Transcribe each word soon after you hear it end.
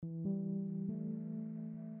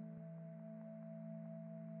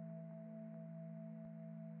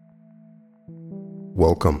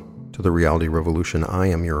Welcome to the Reality Revolution. I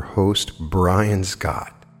am your host, Brian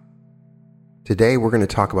Scott. Today we're going to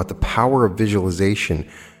talk about the power of visualization,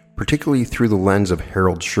 particularly through the lens of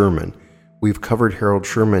Harold Sherman. We've covered Harold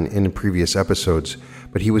Sherman in previous episodes,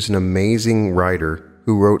 but he was an amazing writer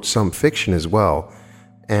who wrote some fiction as well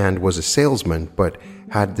and was a salesman, but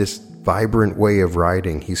had this vibrant way of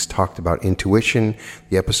writing. He's talked about intuition.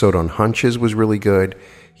 The episode on hunches was really good.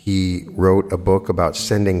 He wrote a book about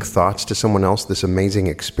sending thoughts to someone else, this amazing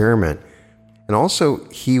experiment. And also,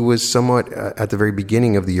 he was somewhat at the very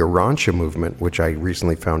beginning of the Urantia movement, which I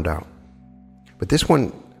recently found out. But this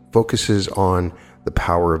one focuses on the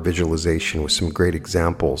power of visualization with some great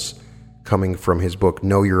examples coming from his book,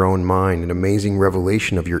 Know Your Own Mind, an amazing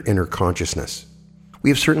revelation of your inner consciousness. We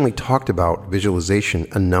have certainly talked about visualization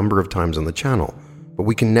a number of times on the channel, but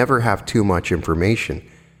we can never have too much information.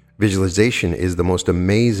 Visualization is the most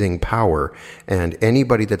amazing power, and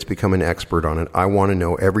anybody that's become an expert on it, I want to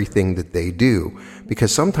know everything that they do,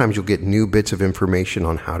 because sometimes you'll get new bits of information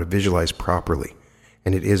on how to visualize properly,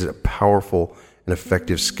 and it is a powerful and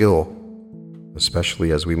effective skill,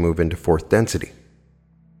 especially as we move into fourth density.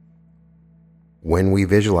 When we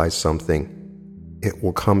visualize something, it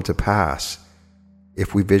will come to pass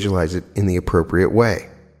if we visualize it in the appropriate way.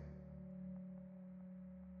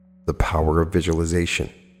 The Power of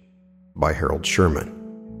Visualization by Harold Sherman.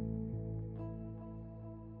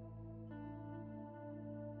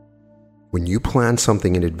 When you plan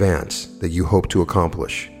something in advance that you hope to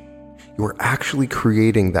accomplish, you are actually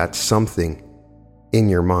creating that something in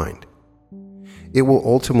your mind. It will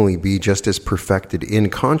ultimately be just as perfected in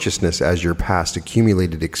consciousness as your past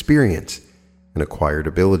accumulated experience and acquired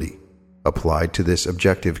ability applied to this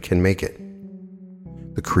objective can make it.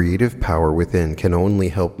 The creative power within can only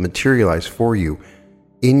help materialize for you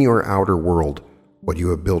in your outer world what you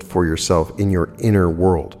have built for yourself in your inner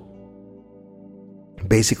world.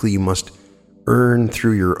 Basically, you must earn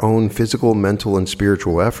through your own physical, mental, and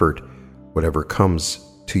spiritual effort whatever comes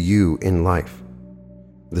to you in life.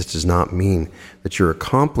 This does not mean that your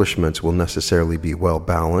accomplishments will necessarily be well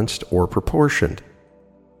balanced or proportioned.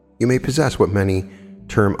 You may possess what many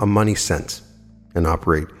term a money sense and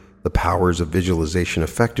operate the powers of visualization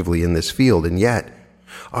effectively in this field, and yet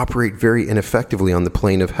operate very ineffectively on the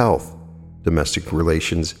plane of health, domestic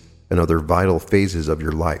relations, and other vital phases of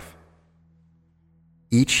your life.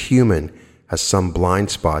 Each human has some blind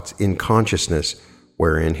spots in consciousness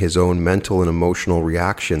wherein his own mental and emotional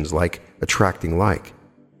reactions, like attracting like,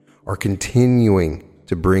 are continuing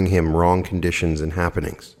to bring him wrong conditions and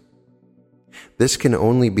happenings. This can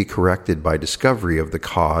only be corrected by discovery of the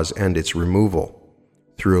cause and its removal,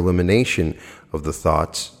 through elimination of the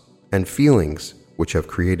thoughts and feelings which have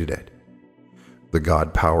created it. The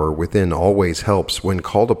God power within always helps when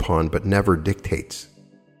called upon, but never dictates.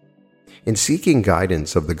 In seeking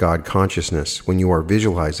guidance of the God consciousness when you are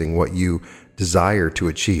visualizing what you desire to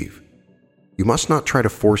achieve, you must not try to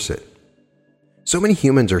force it. So many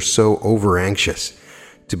humans are so over-anxious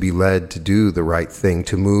to be led to do the right thing,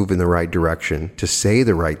 to move in the right direction, to say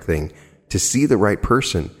the right thing, to see the right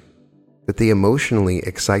person, that they emotionally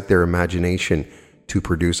excite their imagination to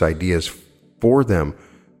produce ideas for them,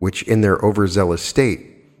 which in their overzealous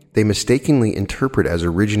state, they mistakenly interpret as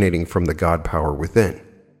originating from the God power within.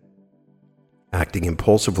 Acting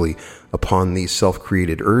impulsively upon these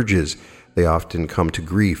self-created urges, they often come to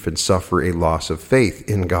grief and suffer a loss of faith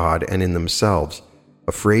in God and in themselves,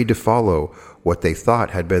 afraid to follow what they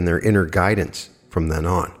thought had been their inner guidance from then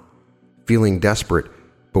on, feeling desperate,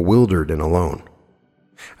 bewildered, and alone.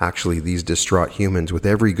 Actually, these distraught humans with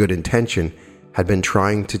every good intention had been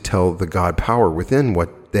trying to tell the God power within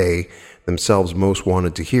what they themselves most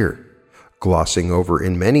wanted to hear, glossing over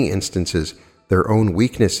in many instances their own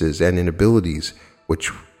weaknesses and inabilities, which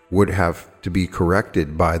would have to be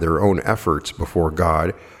corrected by their own efforts before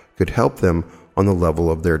God could help them on the level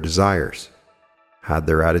of their desires. Had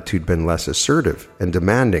their attitude been less assertive and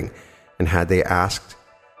demanding, and had they asked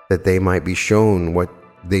that they might be shown what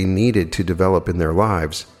they needed to develop in their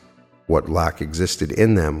lives, what lack existed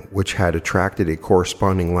in them which had attracted a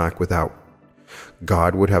corresponding lack without,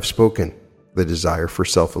 God would have spoken. The desire for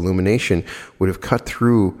self-illumination would have cut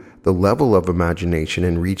through the level of imagination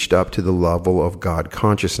and reached up to the level of God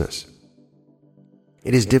consciousness.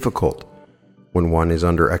 It is difficult when one is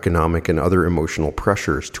under economic and other emotional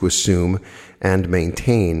pressures to assume and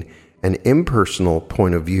maintain an impersonal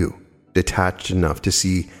point of view, detached enough to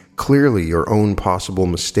see clearly your own possible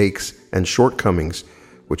mistakes and shortcomings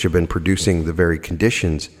which have been producing the very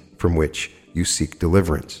conditions from which you seek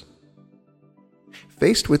deliverance.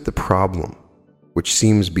 Faced with the problem which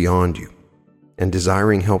seems beyond you, and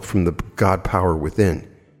desiring help from the God power within,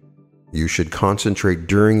 You should concentrate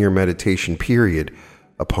during your meditation period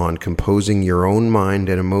upon composing your own mind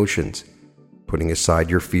and emotions, putting aside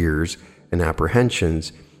your fears and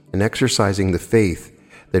apprehensions, and exercising the faith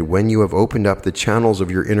that when you have opened up the channels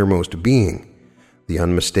of your innermost being, the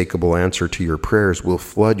unmistakable answer to your prayers will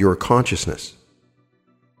flood your consciousness.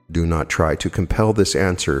 Do not try to compel this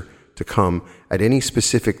answer to come at any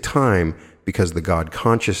specific time, because the God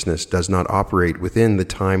consciousness does not operate within the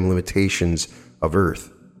time limitations of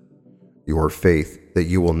Earth. Your faith that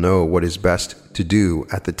you will know what is best to do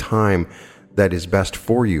at the time that is best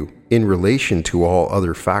for you in relation to all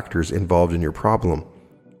other factors involved in your problem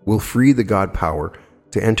will free the God power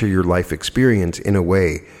to enter your life experience in a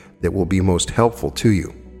way that will be most helpful to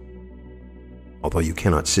you. Although you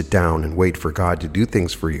cannot sit down and wait for God to do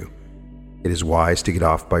things for you, it is wise to get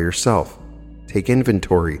off by yourself, take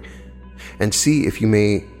inventory, and see if you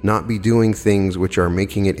may not be doing things which are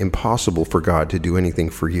making it impossible for God to do anything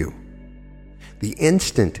for you. The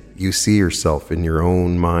instant you see yourself in your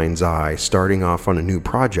own mind's eye starting off on a new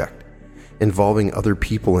project, involving other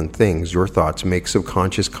people and things, your thoughts make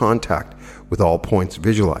subconscious contact with all points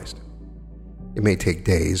visualized. It may take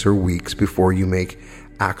days or weeks before you make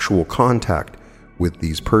actual contact with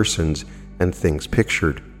these persons and things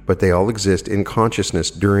pictured, but they all exist in consciousness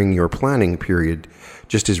during your planning period,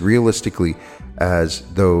 just as realistically as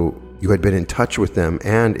though you had been in touch with them,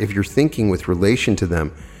 and if your thinking with relation to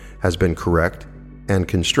them has been correct and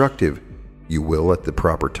constructive, you will at the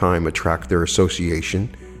proper time attract their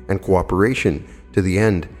association and cooperation to the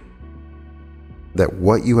end that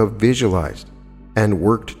what you have visualized and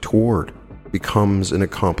worked toward becomes an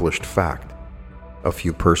accomplished fact. A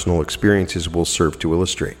few personal experiences will serve to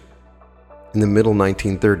illustrate. In the middle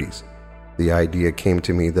 1930s, the idea came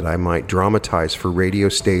to me that I might dramatize for radio,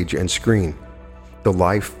 stage, and screen the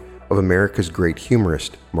life of America's great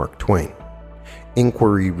humorist, Mark Twain.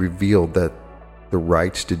 Inquiry revealed that the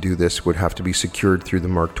rights to do this would have to be secured through the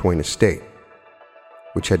Mark Twain estate,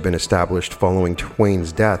 which had been established following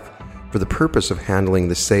Twain's death for the purpose of handling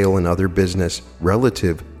the sale and other business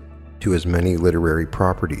relative to his many literary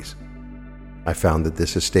properties. I found that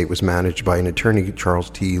this estate was managed by an attorney, Charles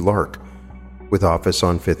T. Lark, with office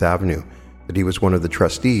on Fifth Avenue, that he was one of the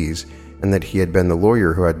trustees, and that he had been the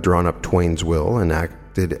lawyer who had drawn up Twain's will and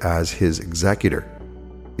acted as his executor.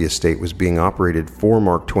 The estate was being operated for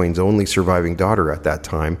Mark Twain's only surviving daughter at that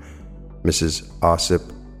time, Mrs. Ossip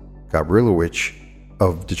Gabrilowitsch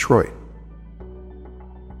of Detroit.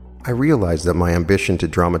 I realized that my ambition to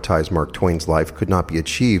dramatize Mark Twain's life could not be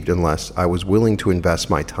achieved unless I was willing to invest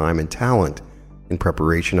my time and talent in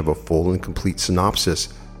preparation of a full and complete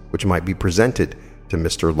synopsis which might be presented to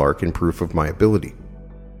Mr. Lark in proof of my ability.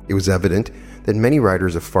 It was evident that many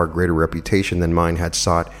writers of far greater reputation than mine had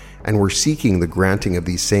sought and were seeking the granting of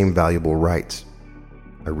these same valuable rights.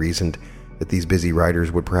 I reasoned that these busy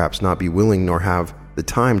writers would perhaps not be willing nor have the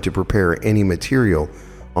time to prepare any material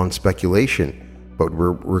on speculation, but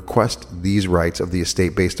would request these rights of the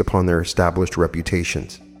estate based upon their established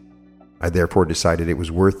reputations. I therefore decided it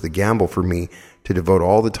was worth the gamble for me to devote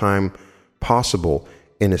all the time possible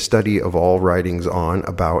in a study of all writings on,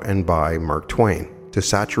 about, and by Mark Twain, to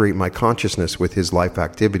saturate my consciousness with his life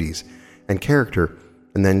activities and character,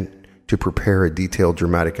 and then to prepare a detailed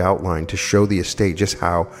dramatic outline to show the estate just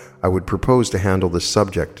how I would propose to handle this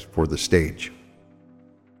subject for the stage.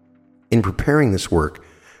 In preparing this work,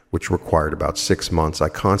 which required about 6 months, I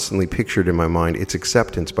constantly pictured in my mind its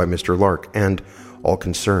acceptance by Mr. Lark and all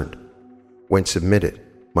concerned. When submitted,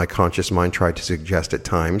 my conscious mind tried to suggest at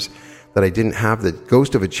times that I didn't have the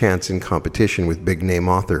ghost of a chance in competition with big-name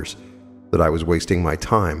authors, that I was wasting my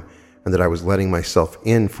time, and that I was letting myself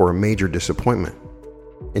in for a major disappointment.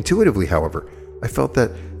 Intuitively, however, I felt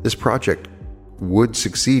that this project would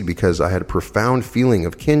succeed because I had a profound feeling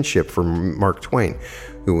of kinship for Mark Twain,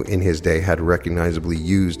 who in his day had recognizably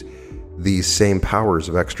used these same powers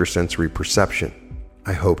of extrasensory perception.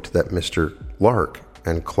 I hoped that Mr. Lark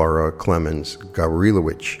and Clara Clemens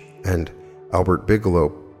Gabrilowitsch and Albert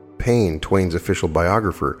Bigelow Payne, Twain's official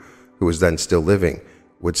biographer, who was then still living,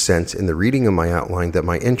 would sense in the reading of my outline that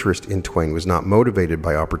my interest in Twain was not motivated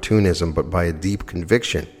by opportunism but by a deep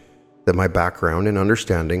conviction that my background and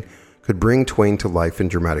understanding could bring Twain to life in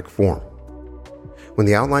dramatic form. When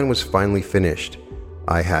the outline was finally finished,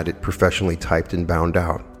 I had it professionally typed and bound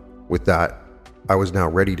out. With that, I was now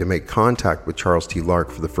ready to make contact with Charles T.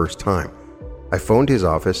 Lark for the first time. I phoned his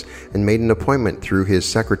office and made an appointment through his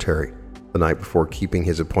secretary. The night before keeping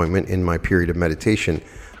his appointment in my period of meditation,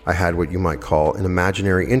 I had what you might call an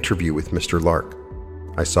imaginary interview with Mr. Lark.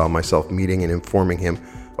 I saw myself meeting and informing him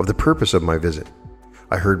of the purpose of my visit.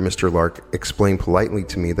 I heard Mr. Lark explain politely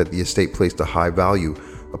to me that the estate placed a high value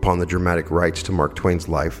upon the dramatic rights to Mark Twain's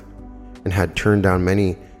life and had turned down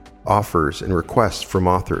many offers and requests from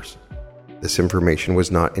authors. This information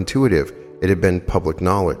was not intuitive, it had been public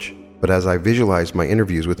knowledge, but as I visualized my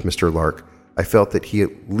interviews with Mr. Lark, I felt that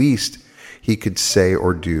he could say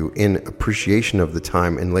or do in appreciation of the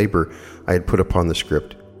time and labor I had put upon the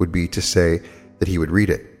script would be to say that he would read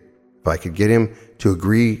it. If I could get him to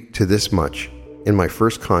agree to this much, in my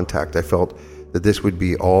first contact I felt that this would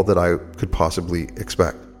be all that I could possibly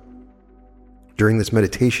expect. During this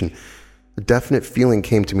meditation, a definite feeling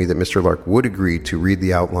came to me that Mr. Lark would agree to read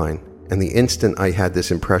the outline, and the instant I had this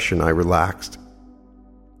impression I relaxed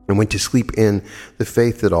and went to sleep in the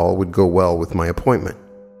faith that all would go well with my appointment.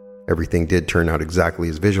 Everything did turn out exactly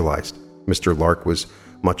as visualized. Mr. Lark was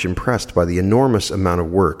much impressed by the enormous amount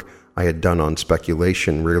of work I had done on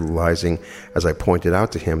speculation, realizing, as I pointed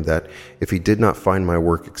out to him, that if he did not find my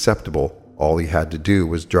work acceptable, all he had to do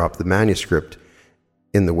was drop the manuscript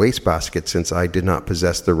in the wastebasket, since I did not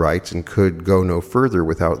possess the rights and could go no further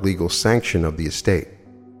without legal sanction of the estate.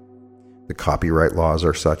 The copyright laws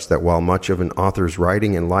are such that while much of an author's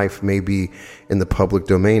writing and life may be in the public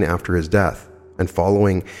domain after his death, and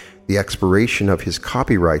following the expiration of his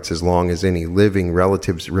copyrights, as long as any living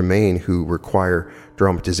relatives remain who require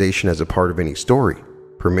dramatization as a part of any story,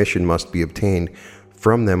 permission must be obtained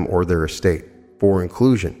from them or their estate for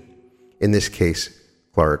inclusion. In this case,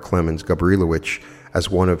 Clara Clemens Gabrilowitsch, as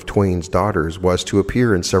one of Twain's daughters, was to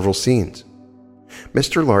appear in several scenes.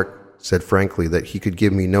 Mr. Lark said frankly that he could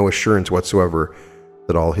give me no assurance whatsoever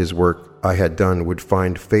that all his work I had done would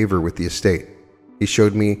find favor with the estate. He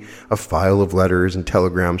showed me a file of letters and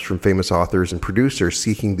telegrams from famous authors and producers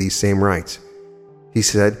seeking these same rights. He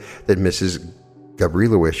said that Mrs.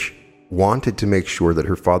 Gabrilowitsch wanted to make sure that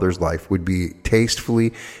her father's life would be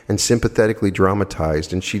tastefully and sympathetically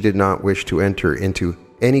dramatized, and she did not wish to enter into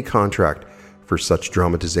any contract for such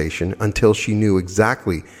dramatization until she knew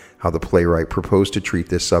exactly how the playwright proposed to treat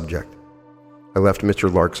this subject. I left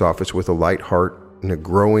Mr. Lark's office with a light heart and a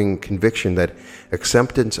growing conviction that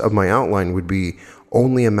acceptance of my outline would be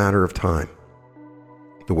only a matter of time.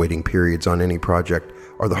 The waiting periods on any project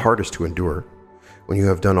are the hardest to endure. When you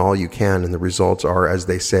have done all you can and the results are, as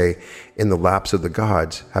they say, in the laps of the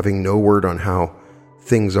gods, having no word on how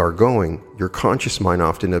things are going, your conscious mind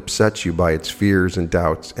often upsets you by its fears and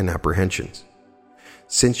doubts and apprehensions.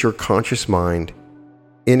 Since your conscious mind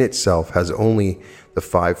in itself has only the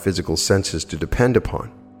 5 physical senses to depend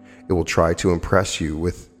upon, it will try to impress you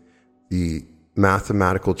with the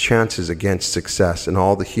mathematical chances against success and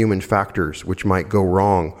all the human factors which might go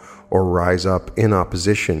wrong or rise up in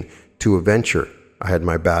opposition to a venture. I had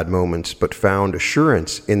my bad moments, but found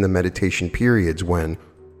assurance in the meditation periods when,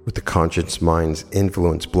 with the conscious mind's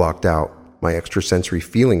influence blocked out, my extrasensory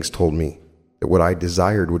feelings told me that what I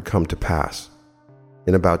desired would come to pass.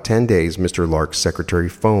 In about 10 days, Mr. Lark's secretary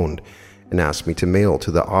phoned and asked me to mail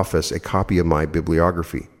to the office a copy of my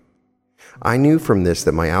bibliography. I knew from this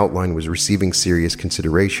that my outline was receiving serious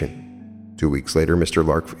consideration. 2 weeks later, Mr.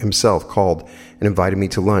 Lark himself called and invited me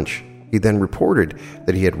to lunch. He then reported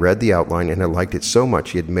that he had read the outline and had liked it so much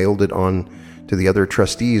he had mailed it on to the other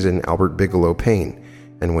trustees and Albert Bigelow Payne,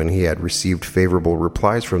 and when he had received favorable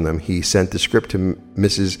replies from them, he sent the script to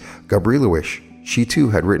Mrs. Gabrilowitsch. She too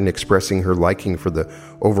had written expressing her liking for the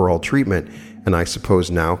overall treatment, and I suppose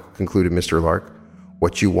now, concluded Mr. Lark,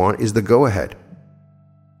 what you want is the go-ahead.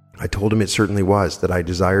 I told him it certainly was, that I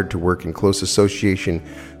desired to work in close association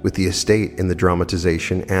with the estate in the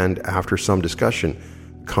dramatization, and after some discussion,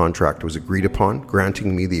 the contract was agreed upon,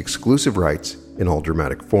 granting me the exclusive rights in all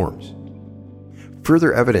dramatic forms.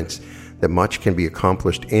 Further evidence that much can be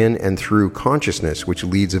accomplished in and through consciousness, which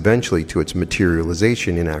leads eventually to its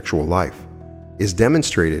materialization in actual life, is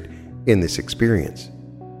demonstrated in this experience.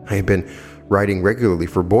 I have been writing regularly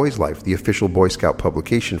for Boy's Life, the official Boy Scout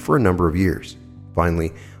publication, for a number of years.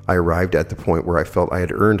 Finally, I arrived at the point where I felt I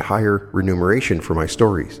had earned higher remuneration for my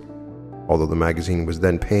stories. Although the magazine was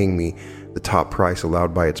then paying me the top price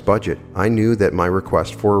allowed by its budget, I knew that my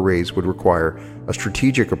request for a raise would require a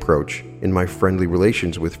strategic approach in my friendly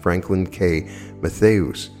relations with Franklin K.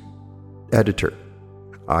 Matthews, editor.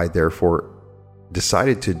 I therefore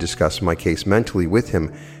decided to discuss my case mentally with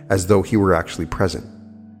him as though he were actually present.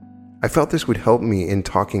 I felt this would help me in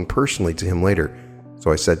talking personally to him later,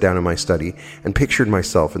 so I sat down in my study and pictured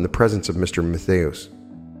myself in the presence of Mr. Matthews,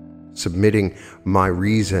 submitting my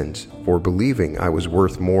reasons for believing I was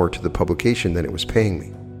worth more to the publication than it was paying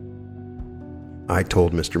me. I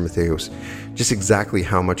told Mr. Matthews just exactly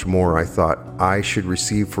how much more I thought I should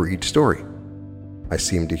receive for each story. I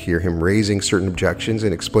seemed to hear him raising certain objections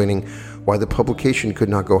and explaining why the publication could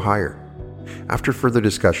not go higher. After further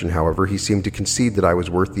discussion, however, he seemed to concede that I was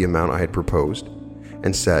worth the amount I had proposed,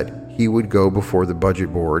 and said he would go before the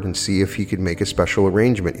budget board and see if he could make a special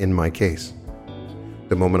arrangement in my case.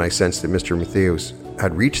 The moment I sensed that Mr. Matthews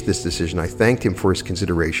had reached this decision, I thanked him for his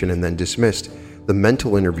consideration and then dismissed the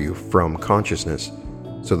mental interview from consciousness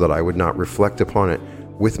so that I would not reflect upon it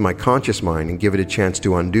with my conscious mind and give it a chance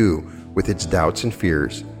to undo, with its doubts and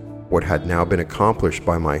fears, what had now been accomplished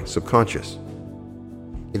by my subconscious.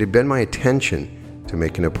 It had been my intention to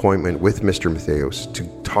make an appointment with Mr. Matthews to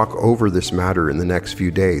talk over this matter in the next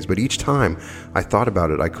few days, but each time I thought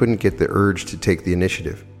about it, I couldn't get the urge to take the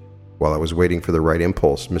initiative. While I was waiting for the right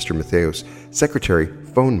impulse, Mr. Matthews' secretary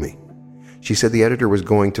phoned me. She said the editor was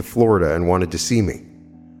going to Florida and wanted to see me.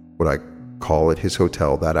 Would I call at his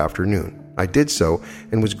hotel that afternoon? I did so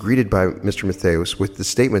and was greeted by Mr. Matthews with the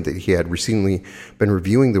statement that he had recently been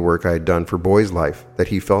reviewing the work I had done for Boys Life, that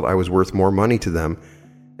he felt I was worth more money to them,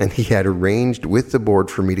 and he had arranged with the board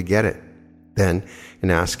for me to get it. Then, in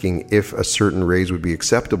asking if a certain raise would be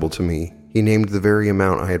acceptable to me, he named the very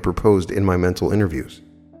amount I had proposed in my mental interviews.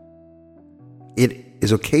 It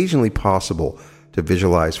is occasionally possible to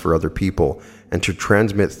visualize for other people and to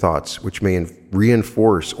transmit thoughts which may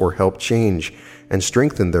reinforce or help change and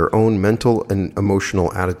strengthen their own mental and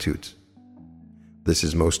emotional attitudes. This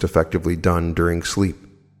is most effectively done during sleep.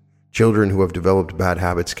 Children who have developed bad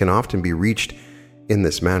habits can often be reached in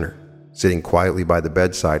this manner. Sitting quietly by the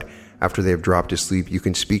bedside after they have dropped to sleep, you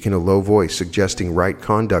can speak in a low voice, suggesting right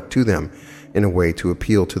conduct to them in a way to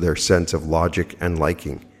appeal to their sense of logic and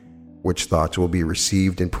liking, which thoughts will be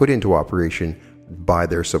received and put into operation by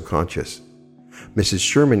their subconscious. Mrs.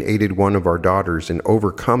 Sherman aided one of our daughters in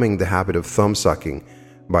overcoming the habit of thumb-sucking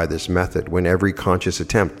by this method when every conscious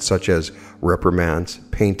attempt, such as reprimands,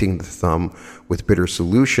 painting the thumb with bitter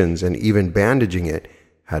solutions, and even bandaging it,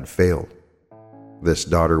 had failed. This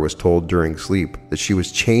daughter was told during sleep that she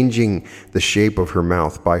was changing the shape of her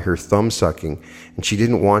mouth by her thumb-sucking, and she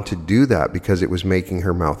didn't want to do that because it was making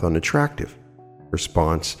her mouth unattractive.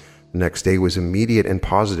 Response the next day was immediate and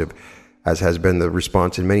positive, as has been the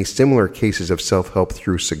response in many similar cases of self-help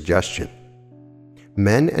through suggestion.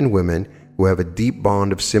 Men and women who have a deep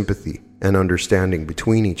bond of sympathy and understanding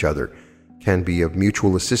between each other can be of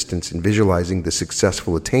mutual assistance in visualizing the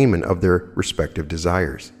successful attainment of their respective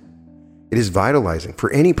desires. It is vitalizing for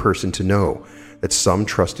any person to know that some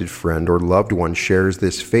trusted friend or loved one shares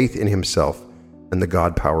this faith in himself and the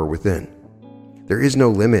God power within. There is no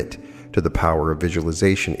limit to the power of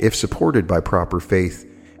visualization if supported by proper faith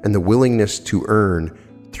and the willingness to earn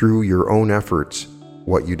through your own efforts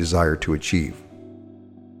what you desire to achieve.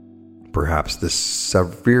 Perhaps the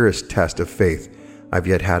severest test of faith I've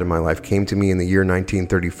yet had in my life came to me in the year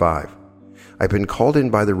 1935. I'd been called in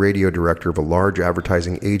by the radio director of a large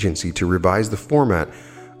advertising agency to revise the format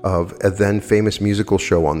of a then famous musical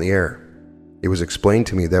show on the air. It was explained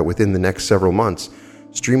to me that within the next several months,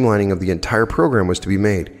 streamlining of the entire program was to be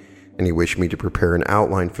made, and he wished me to prepare an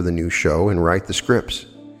outline for the new show and write the scripts.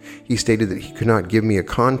 He stated that he could not give me a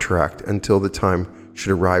contract until the time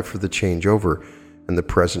should arrive for the changeover, and the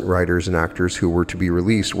present writers and actors who were to be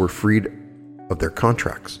released were freed of their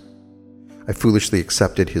contracts. I foolishly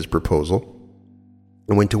accepted his proposal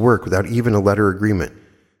and went to work without even a letter agreement.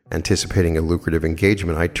 Anticipating a lucrative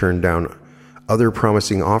engagement, I turned down other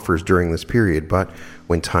promising offers during this period, but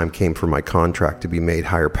when time came for my contract to be made,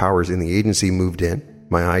 higher powers in the agency moved in,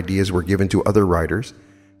 my ideas were given to other writers,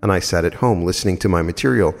 and I sat at home listening to my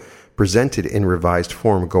material presented in revised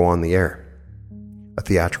form go on the air. A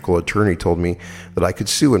theatrical attorney told me that I could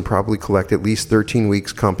sue and probably collect at least 13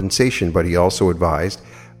 weeks' compensation, but he also advised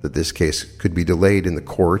that this case could be delayed in the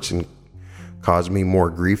courts and cause me more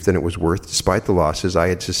grief than it was worth, despite the losses I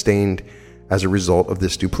had sustained as a result of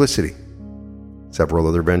this duplicity. Several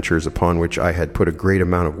other ventures upon which I had put a great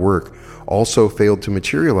amount of work also failed to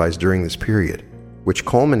materialize during this period, which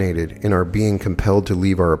culminated in our being compelled to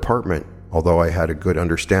leave our apartment. Although I had a good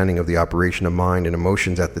understanding of the operation of mind and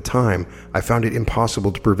emotions at the time, I found it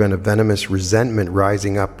impossible to prevent a venomous resentment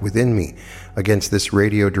rising up within me against this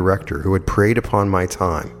radio director who had preyed upon my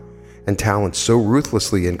time and talents so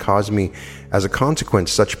ruthlessly and caused me, as a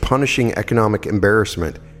consequence, such punishing economic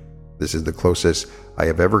embarrassment. This is the closest I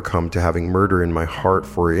have ever come to having murder in my heart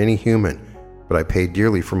for any human, but I paid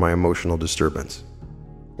dearly for my emotional disturbance.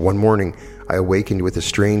 One morning, I awakened with a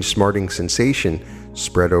strange smarting sensation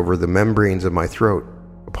spread over the membranes of my throat.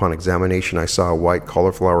 Upon examination, I saw a white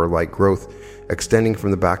cauliflower-like growth extending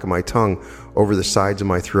from the back of my tongue over the sides of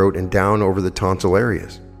my throat and down over the tonsil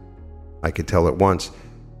areas. I could tell at once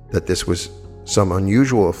that this was some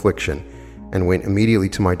unusual affliction, and went immediately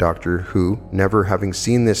to my doctor, who, never having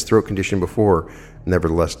seen this throat condition before,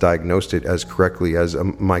 nevertheless diagnosed it as correctly as a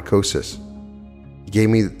mycosis. He gave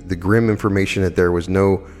me the grim information that there was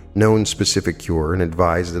no known specific cure and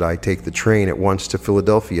advised that I take the train at once to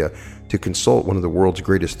Philadelphia to consult one of the world's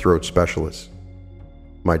greatest throat specialists.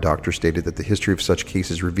 My doctor stated that the history of such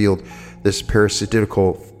cases revealed this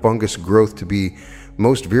parasitical fungus growth to be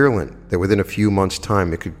most virulent, that within a few months'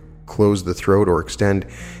 time it could close the throat or extend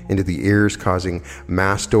into the ears, causing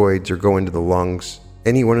mastoids, or go into the lungs,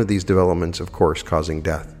 any one of these developments, of course, causing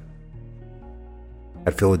death.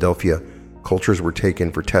 At Philadelphia, cultures were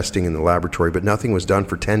taken for testing in the laboratory, but nothing was done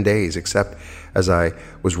for 10 days, except as I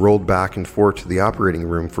was rolled back and forth to the operating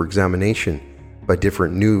room for examination by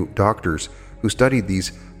different new doctors who studied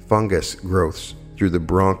these fungus growths through the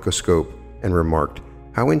bronchoscope and remarked,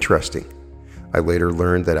 "How interesting." I later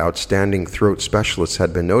learned that outstanding throat specialists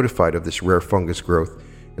had been notified of this rare fungus growth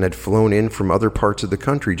and had flown in from other parts of the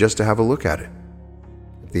country just to have a look at it.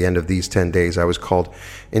 At the end of these 10 days, I was called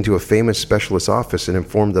into a famous specialist's office and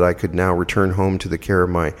informed that I could now return home to the care of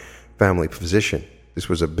my family physician. This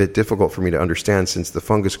was a bit difficult for me to understand since the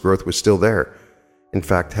fungus growth was still there. In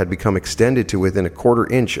fact, had become extended to within a quarter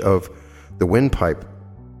inch of the windpipe,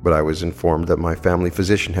 but I was informed that my family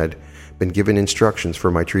physician had been given instructions for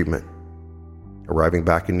my treatment. Arriving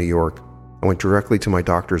back in New York, I went directly to my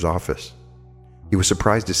doctor's office. He was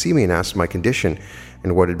surprised to see me and asked my condition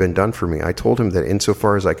and what had been done for me. I told him that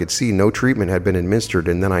insofar as I could see, no treatment had been administered,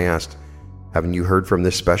 and then I asked, "Haven't you heard from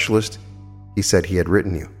this specialist?" He said he had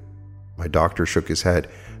written you. My doctor shook his head.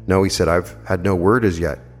 "No," he said, "I've had no word as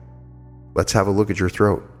yet. Let's have a look at your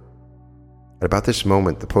throat." At about this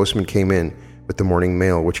moment, the postman came in with the morning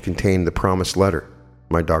mail, which contained the promised letter.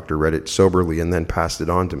 My doctor read it soberly and then passed it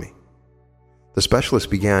on to me. The specialist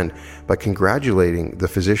began by congratulating the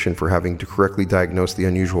physician for having correctly diagnosed the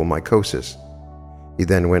unusual mycosis. He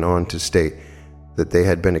then went on to state that they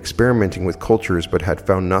had been experimenting with cultures but had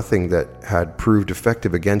found nothing that had proved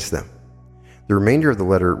effective against them. The remainder of the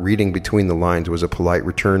letter, reading between the lines, was a polite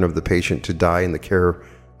return of the patient to die in the care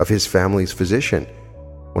of his family's physician.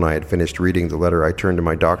 When I had finished reading the letter, I turned to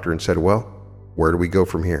my doctor and said, "Well, where do we go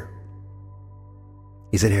from here?"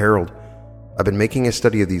 He said, "Harold, I've been making a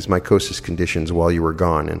study of these mycosis conditions while you were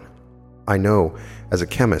gone, and I know, as a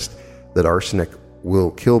chemist, that arsenic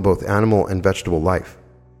will kill both animal and vegetable life.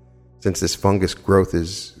 Since this fungus growth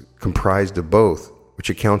is comprised of both, which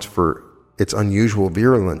accounts for its unusual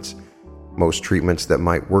virulence, most treatments that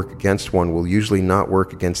might work against one will usually not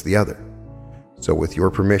work against the other. So with your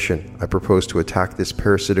permission, I propose to attack this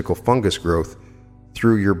parasitical fungus growth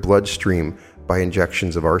through your bloodstream by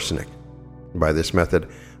injections of arsenic. By this method,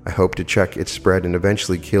 I hope to check its spread and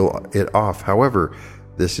eventually kill it off. However,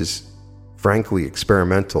 this is frankly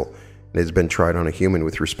experimental and has been tried on a human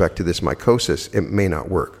with respect to this mycosis. It may not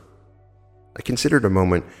work." I considered a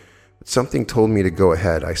moment, but something told me to go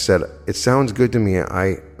ahead. I said, "It sounds good to me.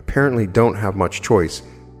 I apparently don't have much choice.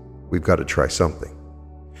 We've got to try something."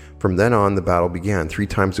 From then on, the battle began. 3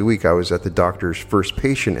 times a week, I was at the doctor's first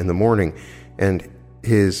patient in the morning and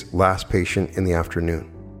his last patient in the afternoon.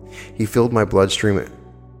 He filled my bloodstream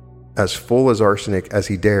as full as arsenic as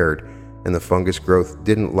he dared, and the fungus growth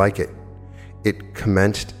didn't like it. It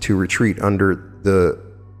commenced to retreat under the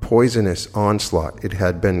poisonous onslaught. It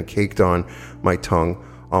had been caked on my tongue,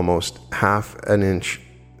 almost half an inch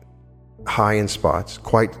high in spots,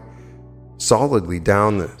 quite solidly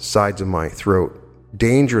down the sides of my throat,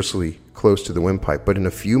 dangerously close to the windpipe. But in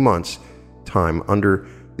a few months' time, under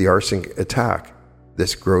the arsenic attack,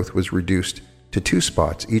 this growth was reduced to 2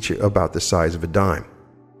 spots, each about the size of a dime,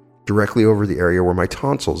 directly over the area where my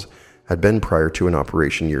tonsils had been prior to an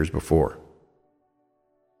operation years before.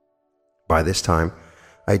 By this time,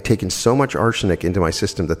 I had taken so much arsenic into my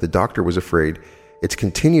system that the doctor was afraid its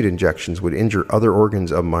continued injections would injure other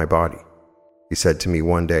organs of my body. He said to me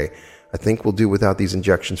one day, "I think we'll do without these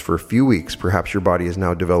injections for a few weeks. Perhaps your body has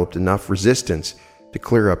now developed enough resistance to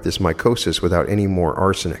clear up this mycosis without any more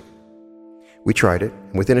arsenic." We tried it,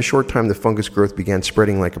 and within a short time the fungus growth began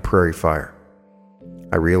spreading like a prairie fire.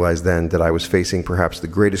 I realized then that I was facing perhaps the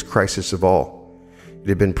greatest crisis of all. It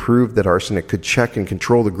had been proved that arsenic could check and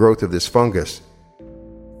control the growth of this fungus.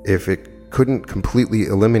 If it couldn't completely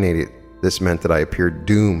eliminate it, this meant that I appeared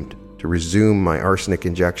doomed to resume my arsenic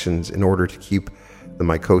injections in order to keep the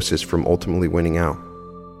mycosis from ultimately winning out.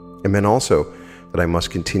 It meant also that I must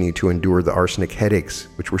continue to endure the arsenic headaches,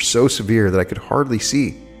 which were so severe that I could hardly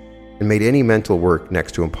see, and made any mental work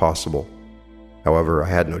next to impossible. However, I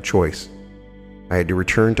had no choice. I had to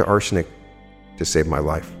return to arsenic to save my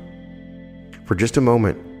life. For just a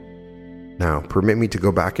moment now, permit me to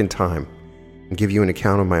go back in time and give you an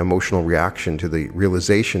account of my emotional reaction to the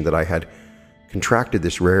realization that I had contracted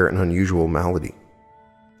this rare and unusual malady.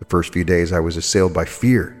 The first few days I was assailed by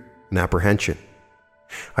fear and apprehension.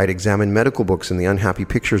 I had examined medical books and the unhappy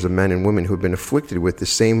pictures of men and women who had been afflicted with the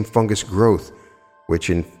same fungus growth, which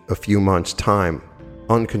in a few months' time,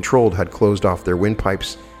 uncontrolled, had closed off their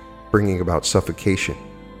windpipes, bringing about suffocation.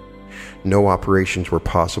 No operations were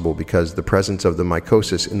possible because the presence of the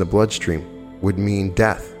mycosis in the bloodstream would mean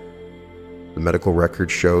death. The medical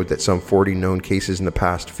records showed that some 40 known cases in the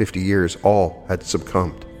past 50 years all had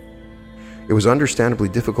succumbed. It was understandably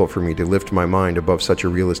difficult for me to lift my mind above such a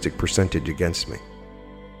realistic percentage against me.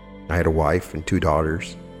 I had a wife and 2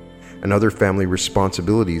 daughters and other family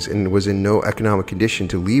responsibilities and was in no economic condition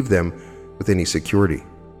to leave them with any security.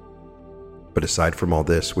 But aside from all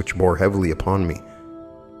this, which bore heavily upon me,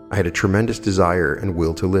 I had a tremendous desire and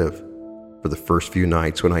will to live. For the first few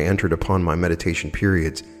nights when I entered upon my meditation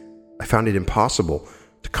periods, I found it impossible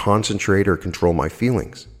to concentrate or control my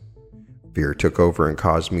feelings. Fear took over and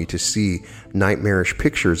caused me to see nightmarish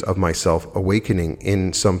pictures of myself awakening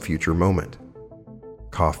in some future moment.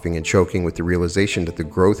 Coughing and choking with the realization that the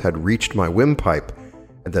growth had reached my windpipe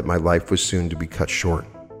and that my life was soon to be cut short.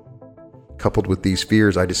 Coupled with these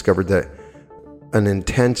fears, I discovered that an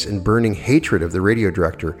intense and burning hatred of the radio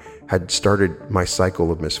director had started my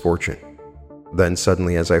cycle of misfortune. Then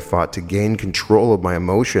suddenly, as I fought to gain control of my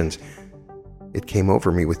emotions, it came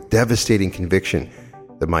over me with devastating conviction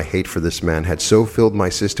that my hate for this man had so filled my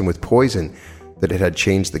system with poison that it had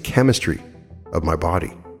changed the chemistry of my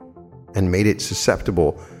body and made it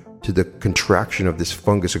susceptible to the contraction of this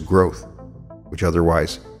fungus growth, which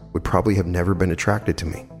otherwise would probably have never been attracted to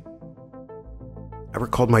me. I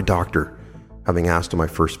recalled my doctor having asked on my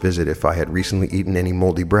first visit if I had recently eaten any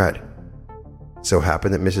moldy bread. It so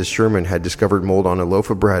happened that Mrs. Sherman had discovered mold on a loaf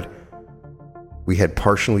of bread we had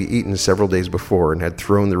partially eaten several days before and had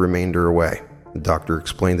thrown the remainder away. The doctor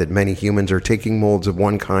explained that many humans are taking molds of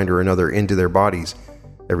one kind or another into their bodies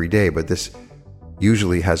every day, but this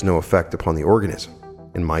usually has no effect upon the organism.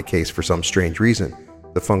 In my case, for some strange reason,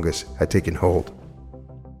 the fungus had taken hold.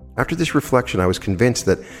 After this reflection, I was convinced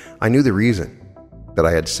that I knew the reason, that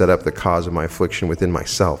I had set up the cause of my affliction within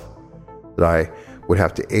myself, that I would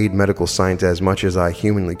have to aid medical science as much as I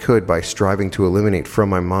humanly could by striving to eliminate from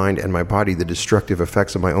my mind and my body the destructive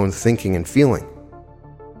effects of my own thinking and feeling.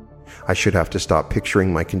 I should have to stop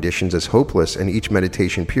picturing my conditions as hopeless, and each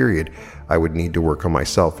meditation period I would need to work on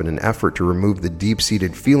myself in an effort to remove the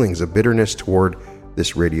deep-seated feelings of bitterness toward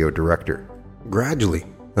this radio director. Gradually,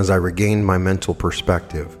 as I regained my mental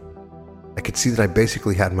perspective, I could see that I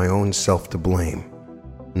basically had my own self to blame,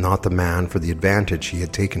 not the man for the advantage he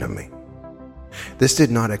had taken of me. This did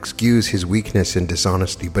not excuse his weakness and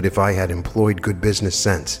dishonesty, but if I had employed good business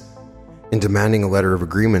sense in demanding a letter of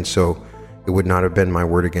agreement so it would not have been my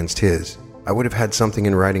word against his, I would have had something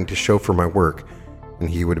in writing to show for my work, and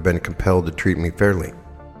he would have been compelled to treat me fairly.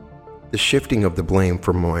 The shifting of the blame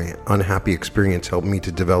from my unhappy experience helped me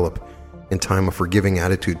to develop, in time, a forgiving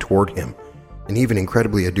attitude toward him, and even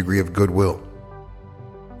incredibly a degree of goodwill.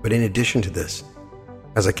 But in addition to this,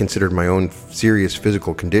 as I considered my own serious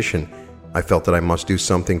physical condition, I felt that I must do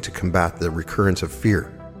something to combat the recurrence of fear,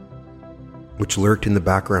 which lurked in the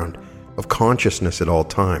background of consciousness at all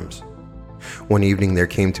times. One evening there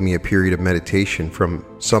came to me a period of meditation from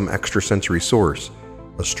some extrasensory source,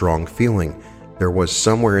 a strong feeling there was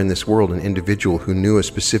somewhere in this world an individual who knew a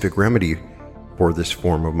specific remedy for this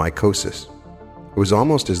form of mycosis. It was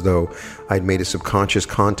almost as though I had made a subconscious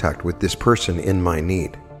contact with this person in my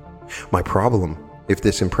need. My problem, if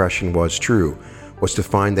this impression was true, was to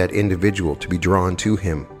find that individual, to be drawn to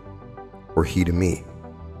him, or he to me.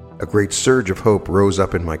 A great surge of hope rose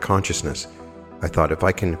up in my consciousness. I thought, if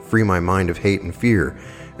I can free my mind of hate and fear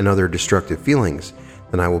and other destructive feelings,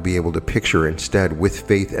 then I will be able to picture instead, with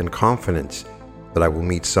faith and confidence, that I will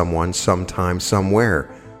meet someone sometime,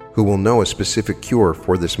 somewhere, who will know a specific cure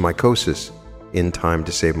for this mycosis in time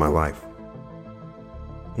to save my life.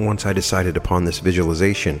 Once I decided upon this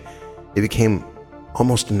visualization, it became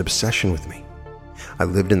almost an obsession with me. I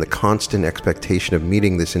lived in the constant expectation of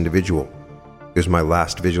meeting this individual. It was my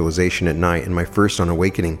last visualization at night and my first on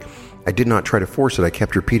awakening. I did not try to force it. I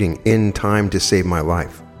kept repeating, "in time to save my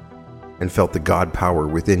life," and felt the God power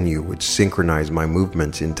within you would synchronize my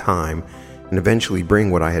movements in time and eventually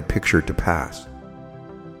bring what I had pictured to pass.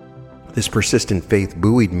 This persistent faith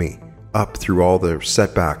buoyed me up through all the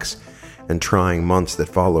setbacks and trying months that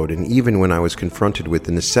followed, and even when I was confronted with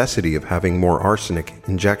the necessity of having more arsenic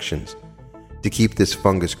injections to keep this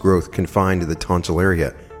fungus growth confined to the tonsil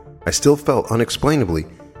area, I still felt unexplainably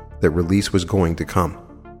that release was going to come.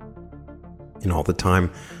 In all the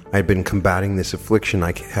time I had been combating this affliction,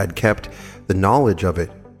 I had kept the knowledge of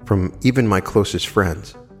it from even my closest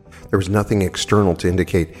friends. There was nothing external to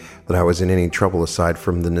indicate that I was in any trouble aside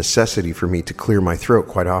from the necessity for me to clear my throat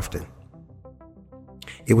quite often.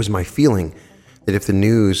 It was my feeling that if the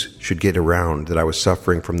news should get around that I was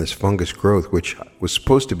suffering from this fungus growth, which was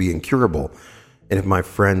supposed to be incurable, and if my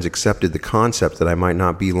friends accepted the concept that I might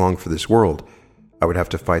not be long for this world, I would have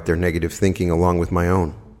to fight their negative thinking along with my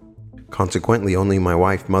own. Consequently, only my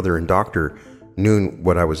wife, mother, and doctor knew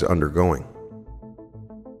what I was undergoing.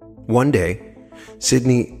 One day,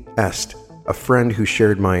 Sidney Est, a friend who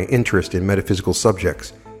shared my interest in metaphysical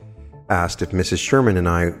subjects, asked if Mrs. Sherman and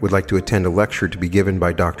I would like to attend a lecture to be given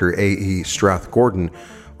by Dr. A.E. Strath-Gordon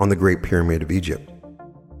on the Great Pyramid of Egypt.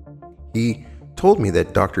 He told me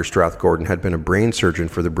that Dr. Strath-Gordon had been a brain surgeon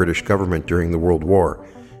for the British government during the World War,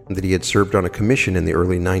 and that he had served on a commission in the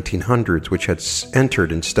early 1900s which had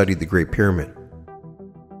entered and studied the Great Pyramid.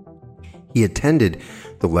 He attended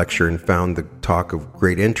the lecture and found the talk of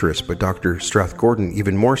great interest, but Dr. Strath-Gordon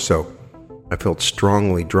even more so. I felt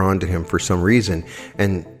strongly drawn to him for some reason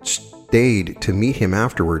and stayed to meet him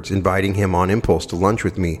afterwards, inviting him on impulse to lunch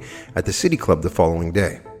with me at the City Club the following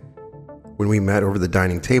day. When we met over the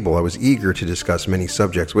dining table, I was eager to discuss many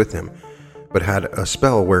subjects with him, but had a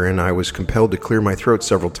spell wherein I was compelled to clear my throat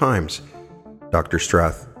several times. Dr.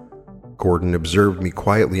 Strath-Gordon observed me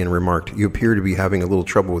quietly and remarked, "You appear to be having a little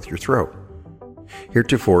trouble with your throat."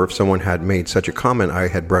 Heretofore, if someone had made such a comment, I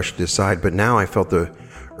had brushed it aside, but now I felt the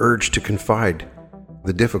urge to confide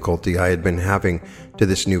the difficulty I had been having to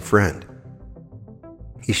this new friend.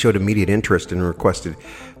 He showed immediate interest and requested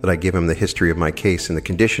that I give him the history of my case and the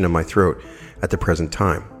condition of my throat at the present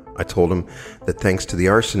time. I told him that thanks to the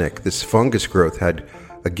arsenic, this fungus growth had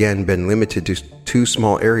again been limited to 2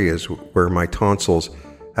 small areas where my tonsils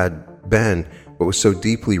had been, but was so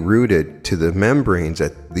deeply rooted to the membranes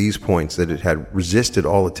at these points that it had resisted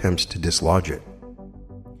all attempts to dislodge it.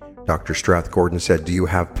 Dr. Strath-Gordon said, "Do you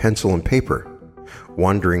have pencil and paper?"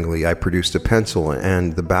 Wonderingly, I produced a pencil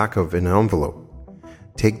and the back of an envelope.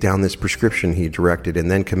 "Take down this prescription," he directed, and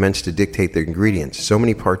then commenced to dictate the ingredients. So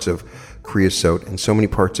many parts of creosote and so many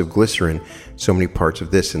parts of glycerin, so many parts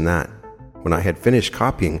of this and that. When I had finished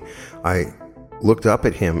copying, I looked up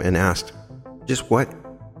at him and asked, "Just what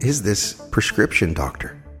is this prescription,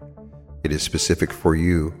 doctor?" "It is specific for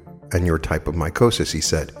you and your type of mycosis," he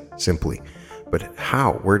said, simply. "But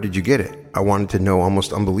how? Where did you get it?" I wanted to know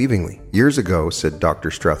almost unbelievingly. "Years ago," said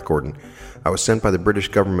Dr. Strath-Gordon, "I was sent by the British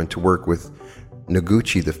government to work with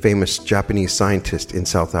Noguchi, the famous Japanese scientist in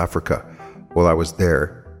South Africa. While I was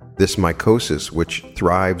there, this mycosis, which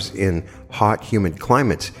thrives in hot, humid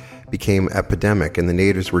climates, became epidemic and the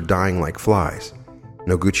natives were dying like flies.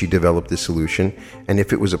 Noguchi developed this solution, and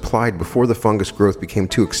if it was applied before the fungus growth became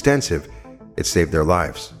too extensive, it saved their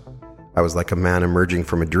lives. I was like a man emerging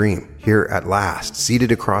from a dream. Here, at last,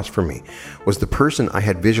 seated across from me, was the person I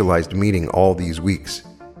had visualized meeting all these weeks.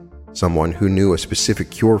 Someone who knew a specific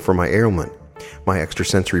cure for my ailment. My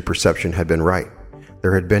extrasensory perception had been right.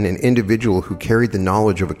 There had been an individual who carried the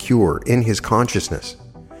knowledge of a cure in his consciousness,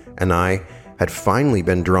 and I had finally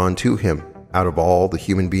been drawn to him out of all the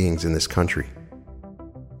human beings in this country.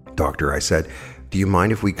 "Doctor," I said, "do you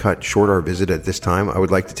mind if we cut short our visit at this time? I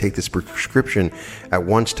would like to take this prescription at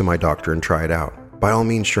once to my doctor and try it out." "By all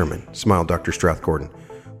means, Sherman," smiled Dr. Strath-Gordon.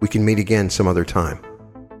 "We can meet again some other time."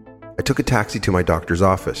 I took a taxi to my doctor's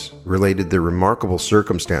office, related the remarkable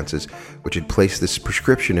circumstances which had placed this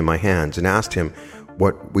prescription in my hands, and asked him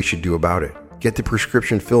what we should do about it. "Get the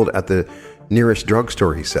prescription filled at the nearest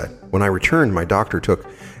drugstore," he said. When I returned, my doctor took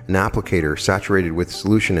an applicator saturated with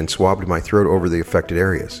solution and swabbed my throat over the affected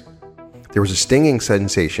areas. There was a stinging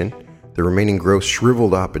sensation, the remaining growth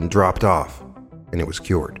shriveled up and dropped off, and it was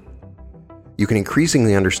cured. You can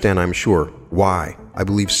increasingly understand, I'm sure, why I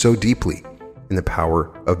believe so deeply in the power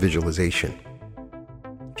of visualization.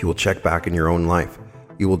 If you will check back in your own life,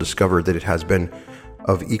 you will discover that it has been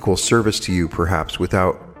of equal service to you, perhaps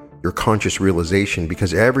without your conscious realization,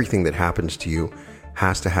 because everything that happens to you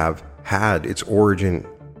has to have had its origin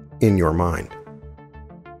in your mind.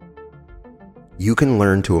 You can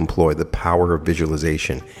learn to employ the power of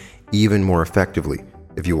visualization even more effectively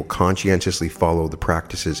if you will conscientiously follow the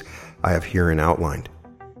practices I have herein outlined.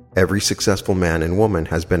 Every successful man and woman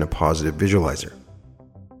has been a positive visualizer.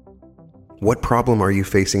 What problem are you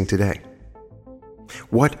facing today?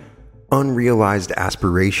 What unrealized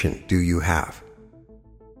aspiration do you have?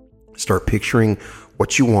 Start picturing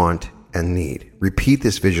what you want and need. Repeat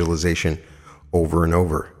this visualization over and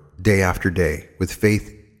over, day after day, with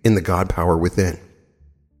faith in the God power within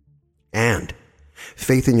and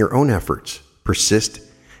faith in your own efforts. Persist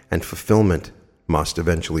and fulfillment must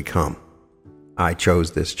eventually come. I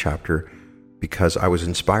chose this chapter because I was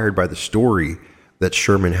inspired by the story that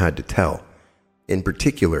Sherman had to tell. In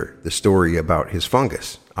particular, the story about his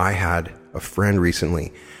fungus. I had a friend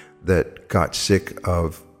recently that got sick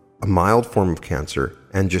of a mild form of cancer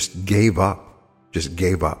and just gave up.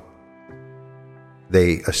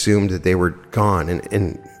 They assumed that they were gone, and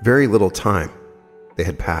in very little time, they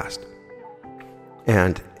had passed.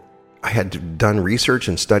 And I had done research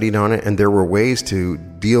and studied on it, and there were ways to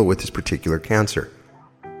deal with this particular cancer.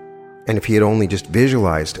 And if he had only just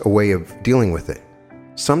visualized a way of dealing with it.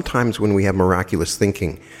 Sometimes when we have miraculous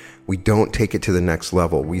thinking, we don't take it to the next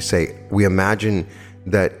level. We imagine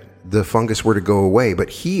that the fungus were to go away, but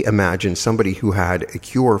he imagined somebody who had a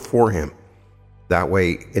cure for him. That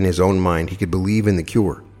way, in his own mind, he could believe in the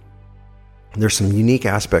cure. There's some unique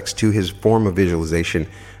aspects to his form of visualization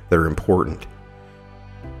that are important.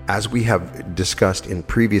 As we have discussed in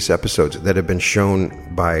previous episodes that have been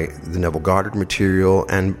shown by the Neville Goddard material,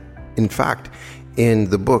 and in fact, in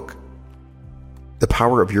the book, The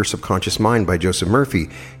Power of Your Subconscious Mind by Joseph Murphy,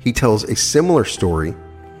 he tells a similar story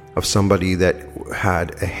of somebody that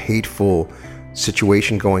had a hateful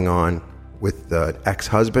situation going on with the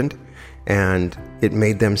ex-husband, and it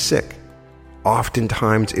made them sick.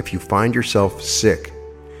 Oftentimes, if you find yourself sick,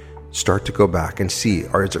 start to go back and see,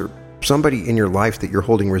 is there somebody in your life that you're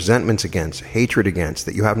holding resentments against, hatred against,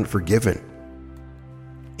 that you haven't forgiven?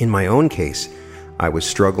 In my own case, I was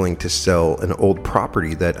struggling to sell an old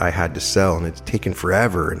property that I had to sell, and it's taken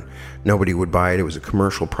forever, and nobody would buy it. It was a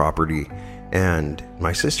commercial property, and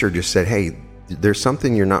my sister just said, hey, there's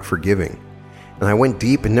something you're not forgiving. And I went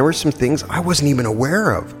deep, and there were some things I wasn't even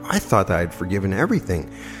aware of. I thought that I had forgiven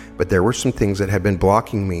everything, but there were some things that had been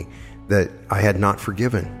blocking me that I had not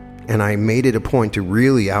forgiven. And I made it a point to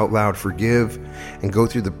really out loud forgive and go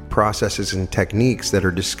through the processes and techniques that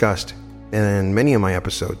are discussed in many of my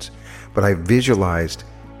episodes. But I visualized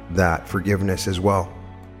that forgiveness as well.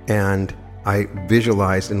 And I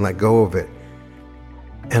visualized and let go of it.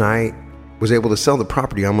 And I was able to sell the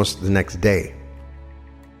property almost the next day.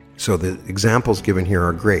 So the examples given here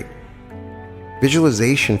are great.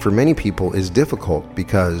 Visualization for many people is difficult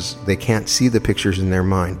because they can't see the pictures in their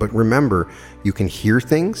mind. But remember, you can hear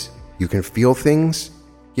things, you can feel things.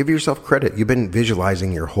 Give yourself credit. You've been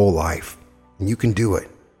visualizing your whole life, and you can do it.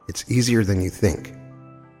 It's easier than you think.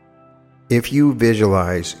 If you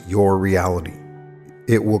visualize your reality,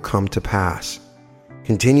 it will come to pass.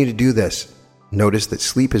 Continue to do this. Notice that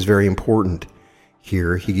sleep is very important.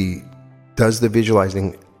 Here, he does the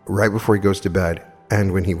visualizing right before he goes to bed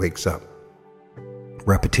and when he wakes up.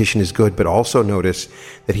 Repetition is good, but also notice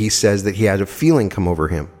that he says that he had a feeling come over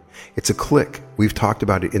him. It's a click. We've talked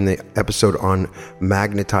about it in the episode on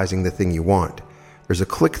magnetizing the thing you want. There's a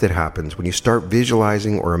click that happens when you start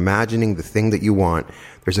visualizing or imagining the thing that you want.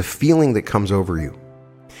 There's a feeling that comes over you.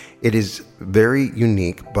 It is very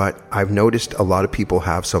unique, but I've noticed a lot of people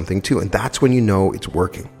have something too, and that's when you know it's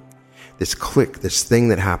working. This click, this thing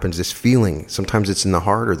that happens, this feeling, sometimes it's in the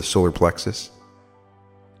heart or the solar plexus.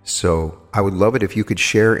 So I would love it if you could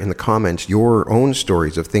share in the comments your own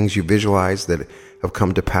stories of things you visualize that have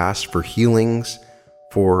come to pass for healings,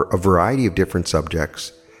 for a variety of different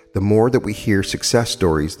subjects. The more that we hear success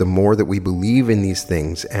stories, the more that we believe in these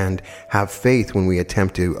things and have faith when we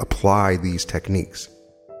attempt to apply these techniques.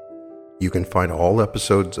 You can find all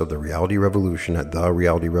episodes of The Reality Revolution at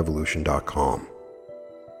therealityrevolution.com.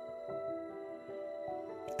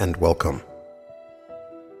 And welcome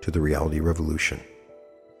to The Reality Revolution.